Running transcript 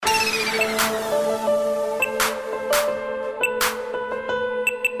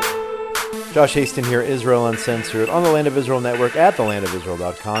Josh Hasten here, Israel Uncensored, on the Land of Israel Network at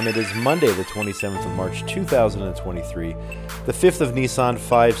thelandofisrael.com. It is Monday, the 27th of March, 2023, the 5th of Nisan,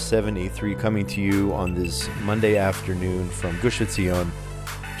 5783, coming to you on this Monday afternoon from Gush Etzion,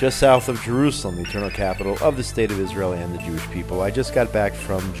 just south of Jerusalem, the eternal capital of the state of Israel and the Jewish people. I just got back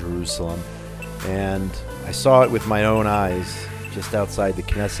from Jerusalem, and I saw it with my own eyes just outside the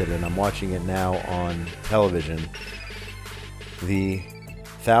Knesset, and I'm watching it now on television. The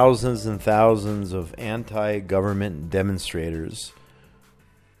thousands and thousands of anti-government demonstrators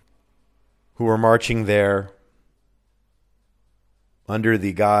who are marching there under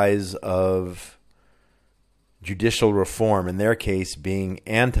the guise of judicial reform, in their case being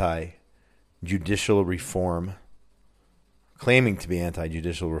anti-judicial reform, claiming to be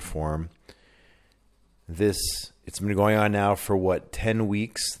anti-judicial reform. It's been going on now for 10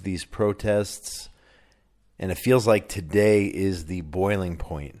 weeks, these protests. And it feels like today is the boiling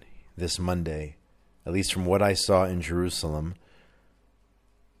point, this Monday, at least from what I saw in Jerusalem.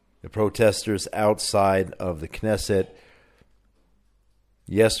 The protesters outside of the Knesset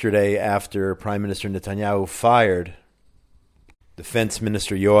yesterday, after Prime Minister Netanyahu fired Defense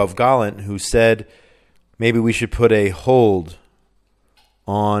Minister Yoav Gallant, who said maybe we should put a hold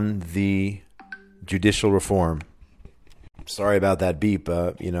on the judicial reform. Sorry about that beep.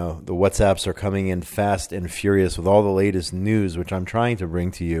 The WhatsApps are coming in fast and furious with all the latest news, which I'm trying to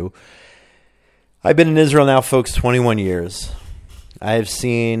bring to you. I've been in Israel now, folks, 21 years. I have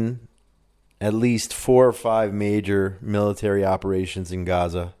seen at least 4 or 5 major military operations in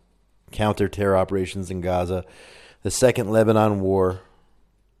Gaza, counter-terror operations in Gaza, the Second Lebanon War.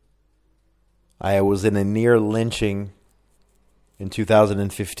 I was in a near lynching in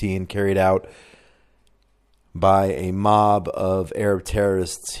 2015 carried out by a mob of Arab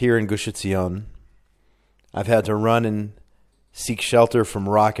terrorists here in Gush Etzion. I've had to run and seek shelter from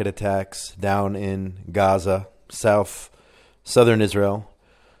rocket attacks down in Gaza, southern Israel.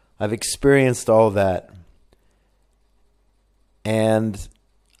 I've experienced all of that. And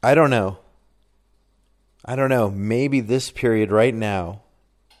I don't know. Maybe this period right now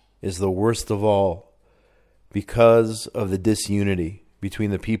is the worst of all because of the disunity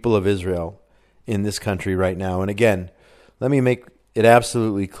between the people of Israel in this country right now. And again, let me make it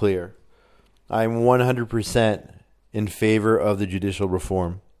absolutely clear. I'm 100% in favor of the judicial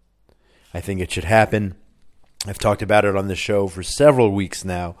reform. I think it should happen. I've talked about it on the show for several weeks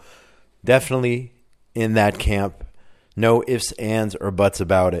now. Definitely in that camp. No ifs, ands, or buts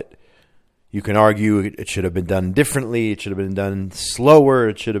about it. You can argue it should have been done differently. It should have been done slower.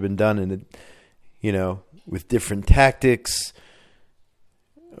 It should have been done with different tactics,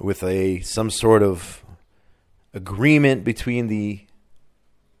 with some sort of agreement between the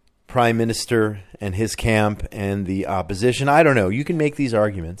prime minister and his camp and the opposition. I don't know. You can make these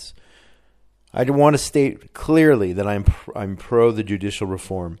arguments. I want to state clearly that I'm pro the judicial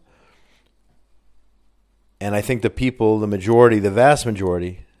reform. And I think the people, the vast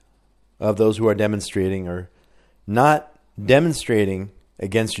majority of those who are demonstrating are not demonstrating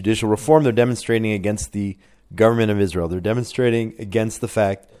against judicial reform. They're demonstrating against the government of Israel. They're demonstrating against the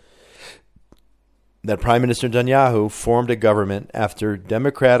fact that Prime Minister Netanyahu formed a government after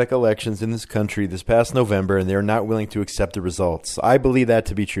democratic elections in this country this past November, and they're not willing to accept the results. I believe that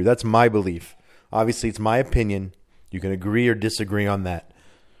to be true. That's my belief. Obviously, it's my opinion. You can agree or disagree on that.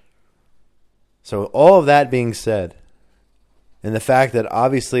 So all of that being said, and the fact that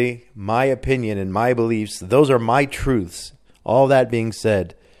obviously my opinion and my beliefs, those are my truths. All that being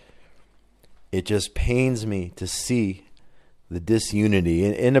said, it just pains me to see the disunity.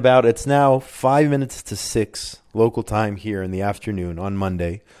 It's now 5 minutes to 6 local time here in the afternoon on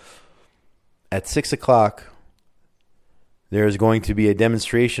Monday. At 6 o'clock, there is going to be a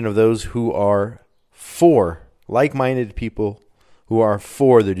demonstration of those who are for, like-minded people who are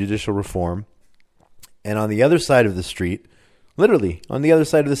for the judicial reform. And on the other side of the street, literally on the other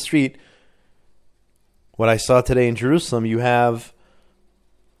side of the street, what I saw today in Jerusalem, you have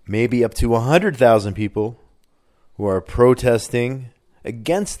maybe up to 100,000 people who are protesting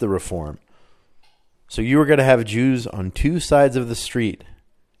against the reform. So you are going to have Jews on 2 sides of the street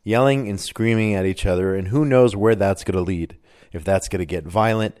yelling and screaming at each other, and who knows where that's going to lead. If that's going to get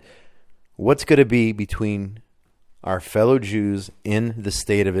violent, what's going to be between our fellow Jews in the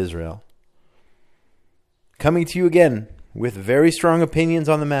state of Israel? Coming to you again with very strong opinions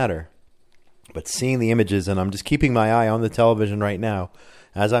on the matter, but seeing the images, and I'm just keeping my eye on the television right now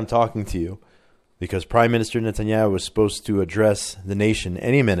as I'm talking to you, because Prime Minister Netanyahu was supposed to address the nation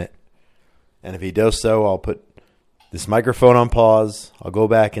any minute. And if he does so, I'll put this microphone on pause. I'll go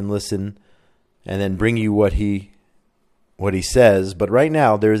back and listen, and then bring you what he what he says. But right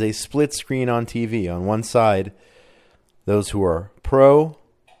now, there's a split screen on TV. On one side, those who are pro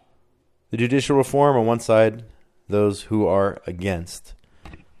the judicial reform. On one side, those who are against.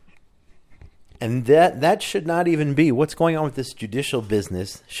 And that should not even be, what's going on with this judicial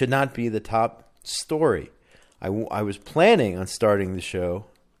business should not be the top story. I was planning on starting the show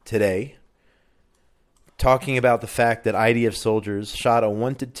today talking about the fact that IDF soldiers shot a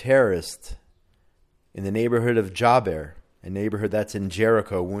wanted terrorist in the neighborhood of Jaber, a neighborhood that's in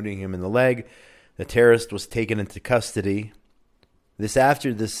Jericho, wounding him in the leg. The terrorist was taken into custody. This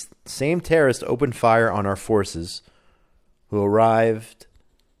after this same terrorist opened fire on our forces who arrived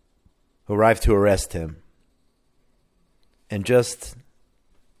to arrest him. And just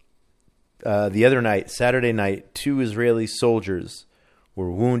the other night, Saturday night, 2 Israeli soldiers were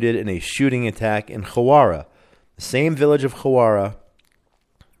wounded in a shooting attack in Hawara, the same village of Hawara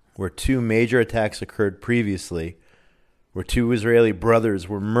where 2 major attacks occurred previously, where 2 Israeli brothers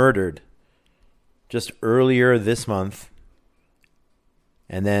were murdered just earlier this month.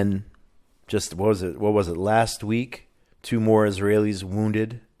 And then just, what was it, last week, 2 more Israelis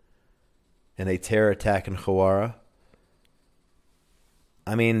wounded in a terror attack in Hawara.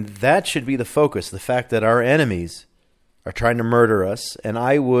 I mean, that should be the focus, the fact that our enemies are trying to murder us. And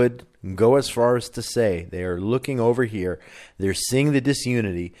I would go as far as to say they are looking over here. They're seeing the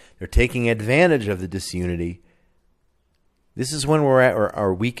disunity. They're taking advantage of the disunity. This is when we're at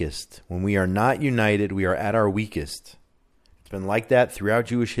our weakest. When we are not united, we are at our weakest. It's been like that throughout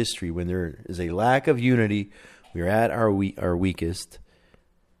Jewish history. When there is a lack of unity, we are at our weakest.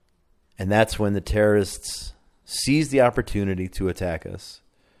 And that's when the terrorists seize the opportunity to attack us.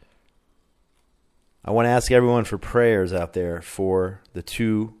 I want to ask everyone for prayers out there for the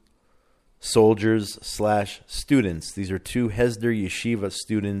 2 soldiers/students. These are 2 Hesder Yeshiva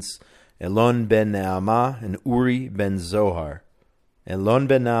students, Elon ben Naamah and Uri ben Zohar. Elon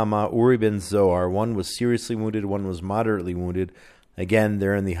ben Naamah, Uri ben Zohar, one was seriously wounded, one was moderately wounded. Again,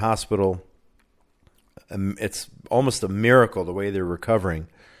 they're in the hospital. It's almost a miracle the way they're recovering.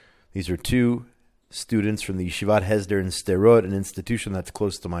 These are 2 students from the Yeshivat Hesder in Sderot, an institution that's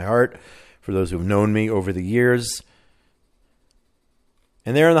close to my heart for those who have known me over the years.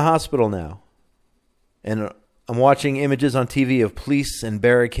 And they're in the hospital now. And I'm watching images on TV of police and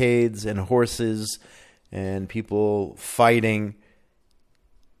barricades and horses and people fighting.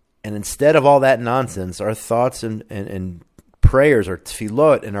 And instead of all that nonsense, our thoughts and prayers, our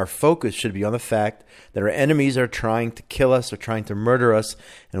tefillot, and our focus should be on the fact that our enemies are trying to kill us, are trying to murder us,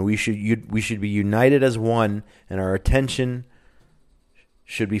 and we should be united as one, and our attention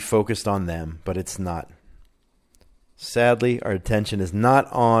should be focused on them, but it's not. Sadly, our attention is not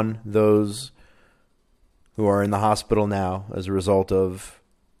on those who are in the hospital now as a result of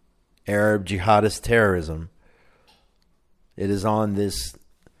Arab jihadist terrorism. It is on this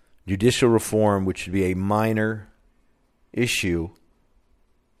judicial reform, which should be a minor issue,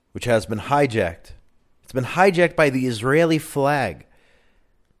 which has been hijacked. It's been hijacked by the Israeli flag.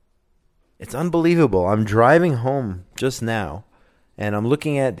 It's unbelievable. I'm driving home just now, and I'm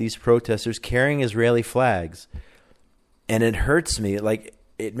looking at these protesters carrying Israeli flags, and it hurts me. Like,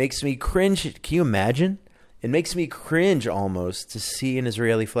 it makes me cringe. Can you imagine? It makes me cringe almost to see an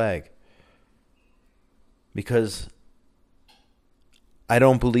Israeli flag, because I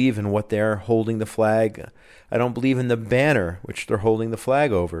don't believe in what they're holding the flag. I don't believe in the banner which they're holding the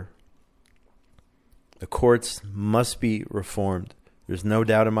flag over. The courts must be reformed. There's no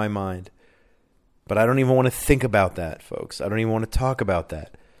doubt in my mind. But I don't even want to think about that, folks. I don't even want to talk about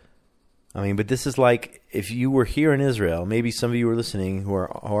that. I mean, but this is like if you were here in Israel, maybe some of you are listening who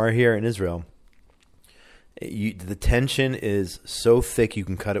are here in Israel, the tension is so thick you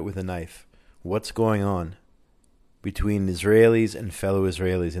can cut it with a knife. What's going on between Israelis and fellow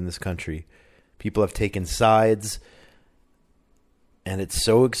Israelis in this country? People have taken sides, and it's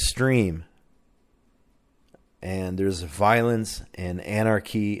so extreme. And there's violence and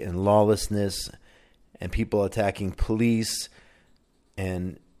anarchy and lawlessness and people attacking police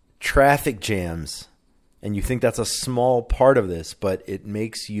and traffic jams. And you think that's a small part of this, but it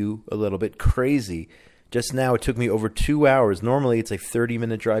makes you a little bit crazy. Just now, it took me over 2 hours. Normally, it's a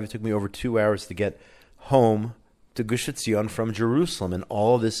 30-minute drive. It took me over 2 hours to get home to Gush Etzion from Jerusalem, and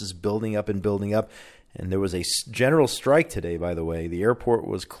all of this is building up and building up. And there was a general strike today, by the way. The airport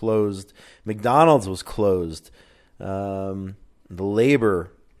was closed. McDonald's was closed. The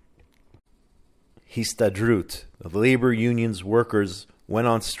labor Histadrut, the labor unions workers, went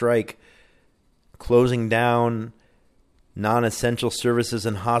on strike, closing down non-essential services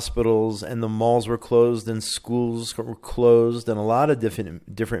in hospitals, and the malls were closed, and schools were closed, and a lot of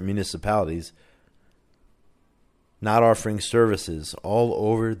different municipalities. not offering services all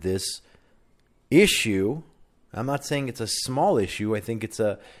over this issue. I'm not saying it's a small issue. I think it's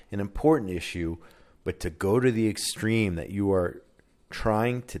an important issue. But to go to the extreme that you are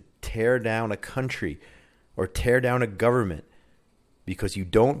trying to tear down a country or tear down a government because you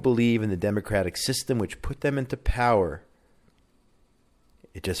don't believe in the democratic system which put them into power,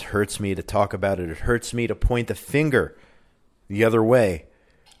 it just hurts me to talk about it. It hurts me to point the finger the other way.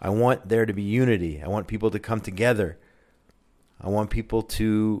 I want there to be unity. I want people to come together. I want people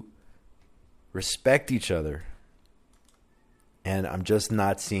to respect each other. And I'm just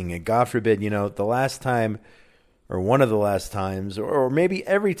not seeing it. God forbid, the last time, or one of the last times, or maybe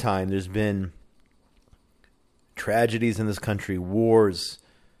every time there's been tragedies in this country, wars,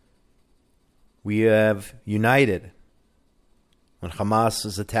 we have united. When Hamas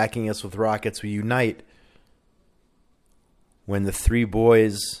is attacking us with rockets, we unite. When the 3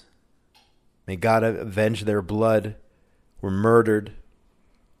 boys, may God avenge their blood, were murdered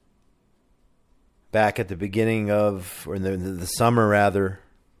back at the beginning of, or in the summer rather,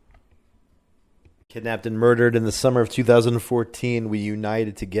 kidnapped and murdered in the summer of 2014, we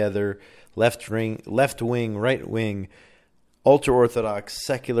united together, left wing, right wing, ultra-Orthodox,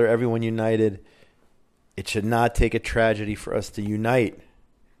 secular, everyone united. It should not take a tragedy for us to unite.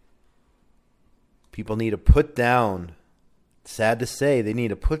 People need to put down, sad to say, they need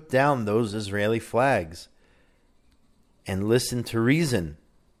to put down those Israeli flags and listen to reason.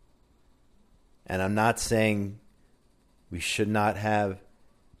 And I'm not saying we should not have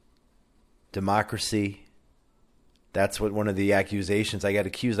democracy. That's what one of the accusations I got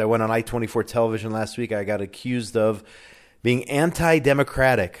accused. I went on I-24 television last week. I got accused of being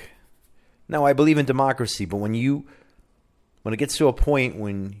anti-democratic. Now, I believe in democracy, but when it gets to a point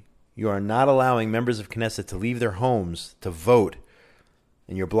when you are not allowing members of Knesset to leave their homes to vote,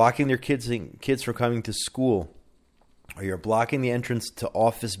 and you're blocking their kids from coming to school, or you're blocking the entrance to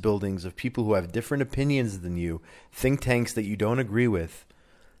office buildings of people who have different opinions than you, think tanks that you don't agree with,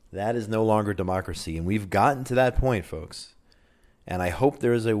 that is no longer democracy. And we've gotten to that point, folks. And I hope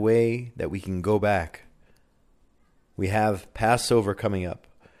there is a way that we can go back. We have Passover coming up.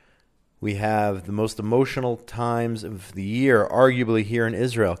 We have the most emotional times of the year, arguably here in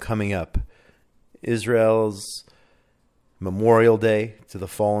Israel, coming up. Israel's Memorial Day to the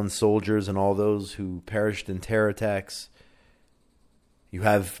fallen soldiers and all those who perished in terror attacks.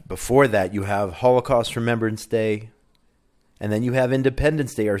 Before that, you have Holocaust Remembrance Day. And then you have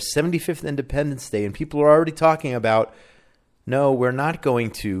Independence Day, our 75th Independence Day. And people are already talking about, no, we're not going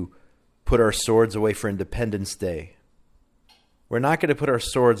to put our swords away for Independence Day. We're not going to put our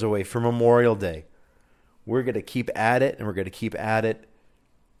swords away for Memorial Day. We're going to keep at it, and we're going to keep at it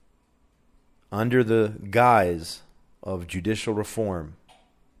under the guise of judicial reform.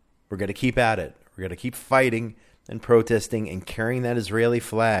 We're going to keep at it. We're going to keep fighting and protesting and carrying that Israeli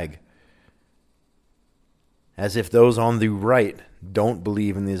flag, as if those on the right don't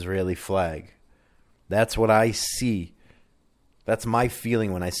believe in the Israeli flag. That's what I see. That's my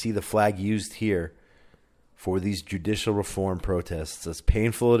feeling when I see the flag used here for these judicial reform protests. As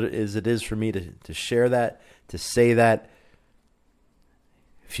painful as it is for me to share that, to say that,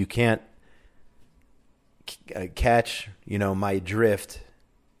 if you can't catch, my drift,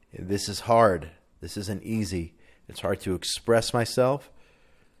 this is hard. This isn't easy. It's hard to express myself.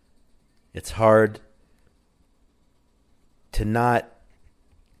 It's hard to not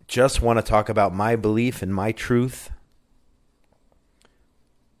just want to talk about my belief and my truth.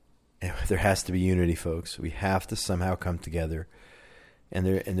 There has to be unity, folks. We have to somehow come together. And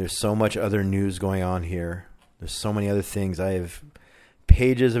there's so much other news going on here. There's so many other things. I have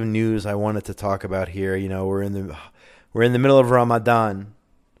pages of news I wanted to talk about here. We're in the middle of Ramadan.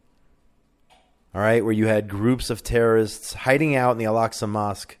 All right, where you had groups of terrorists hiding out in the Al-Aqsa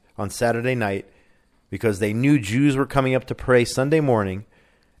Mosque on Saturday night because they knew Jews were coming up to pray Sunday morning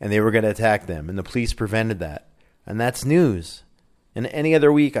and they were going to attack them, and the police prevented that. And that's news. And any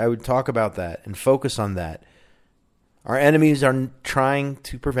other week, I would talk about that and focus on that. Our enemies are trying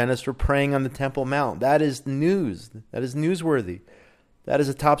to prevent us from praying on the Temple Mount. That is news. That is newsworthy. That is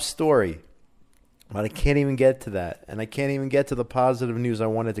a top story. But I can't even get to that. And I can't even get to the positive news I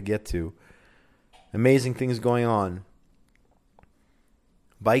wanted to get to. Amazing things going on.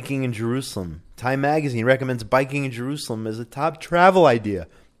 Biking in Jerusalem. Time Magazine recommends biking in Jerusalem as a top travel idea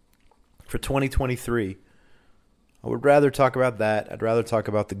for 2023. I would rather talk about that. I'd rather talk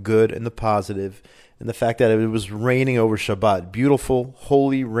about the good and the positive and the fact that it was raining over Shabbat. Beautiful,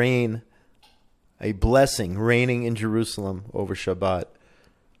 holy rain. A blessing raining in Jerusalem over Shabbat.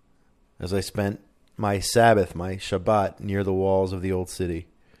 As I spent my Sabbath, my Shabbat, near the walls of the old city.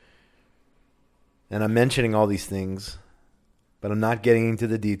 And I'm mentioning all these things, but I'm not getting into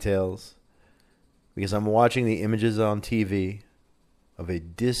the details because I'm watching the images on TV of a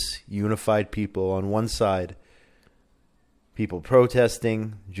disunified people on one side, people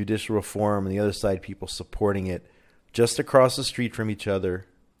protesting judicial reform, and the other side, people supporting it just across the street from each other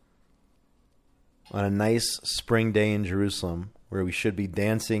on a nice spring day in Jerusalem where we should be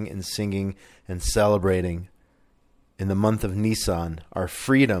dancing and singing and celebrating in the month of Nisan, our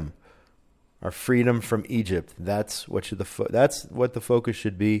freedom from Egypt. That's what the focus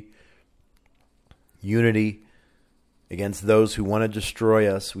should be. Unity against those who want to destroy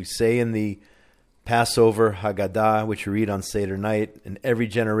us. We say in the Passover Haggadah, which we read on Seder night, in every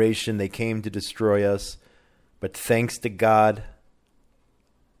generation they came to destroy us, but thanks to God,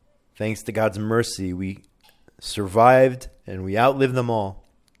 thanks to God's mercy, we survived and we outlived them all.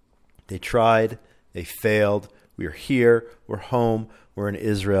 They tried, they failed. We're here, we're home, we're in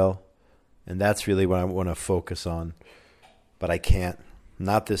Israel, and that's really what I want to focus on. But I can't.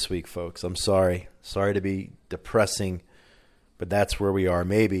 Not this week, folks. I'm sorry. Sorry to be depressing, but that's where we are.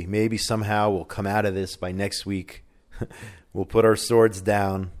 Maybe somehow we'll come out of this by next week. We'll put our swords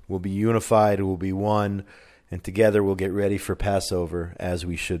down. We'll be unified. We'll be one. And together we'll get ready for Passover as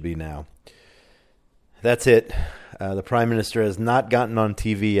we should be now. That's it. The Prime Minister has not gotten on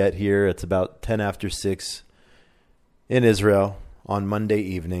TV yet here. It's about 10 after 6 in Israel on Monday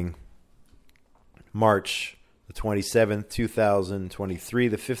evening, March the 27th, 2023,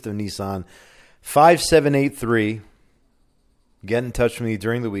 the 5th of Nisan, 5783. Get in touch with me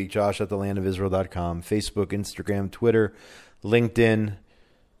during the week, Josh at thelandofisrael.com, Facebook, Instagram, Twitter, LinkedIn.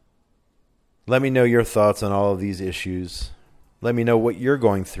 Let me know your thoughts on all of these issues. Let me know what you're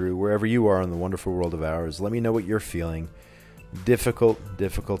going through wherever you are in the wonderful world of ours. Let me know what you're feeling. Difficult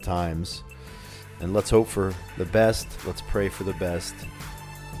times. And let's hope for the best. Let's pray for the best.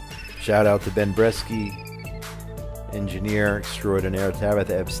 Shout out to Ben Bresky, engineer extraordinaire,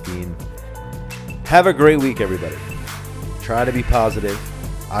 Tabitha Epstein. Have a great week, everybody. Try to be positive.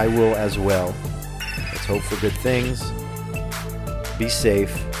 I will as well. Let's hope for good things. Be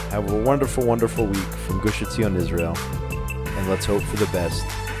safe. Have a wonderful, wonderful week from Gush Etzion, Israel. And let's hope for the best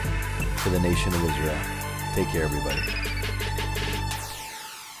for the nation of Israel. Take care, everybody.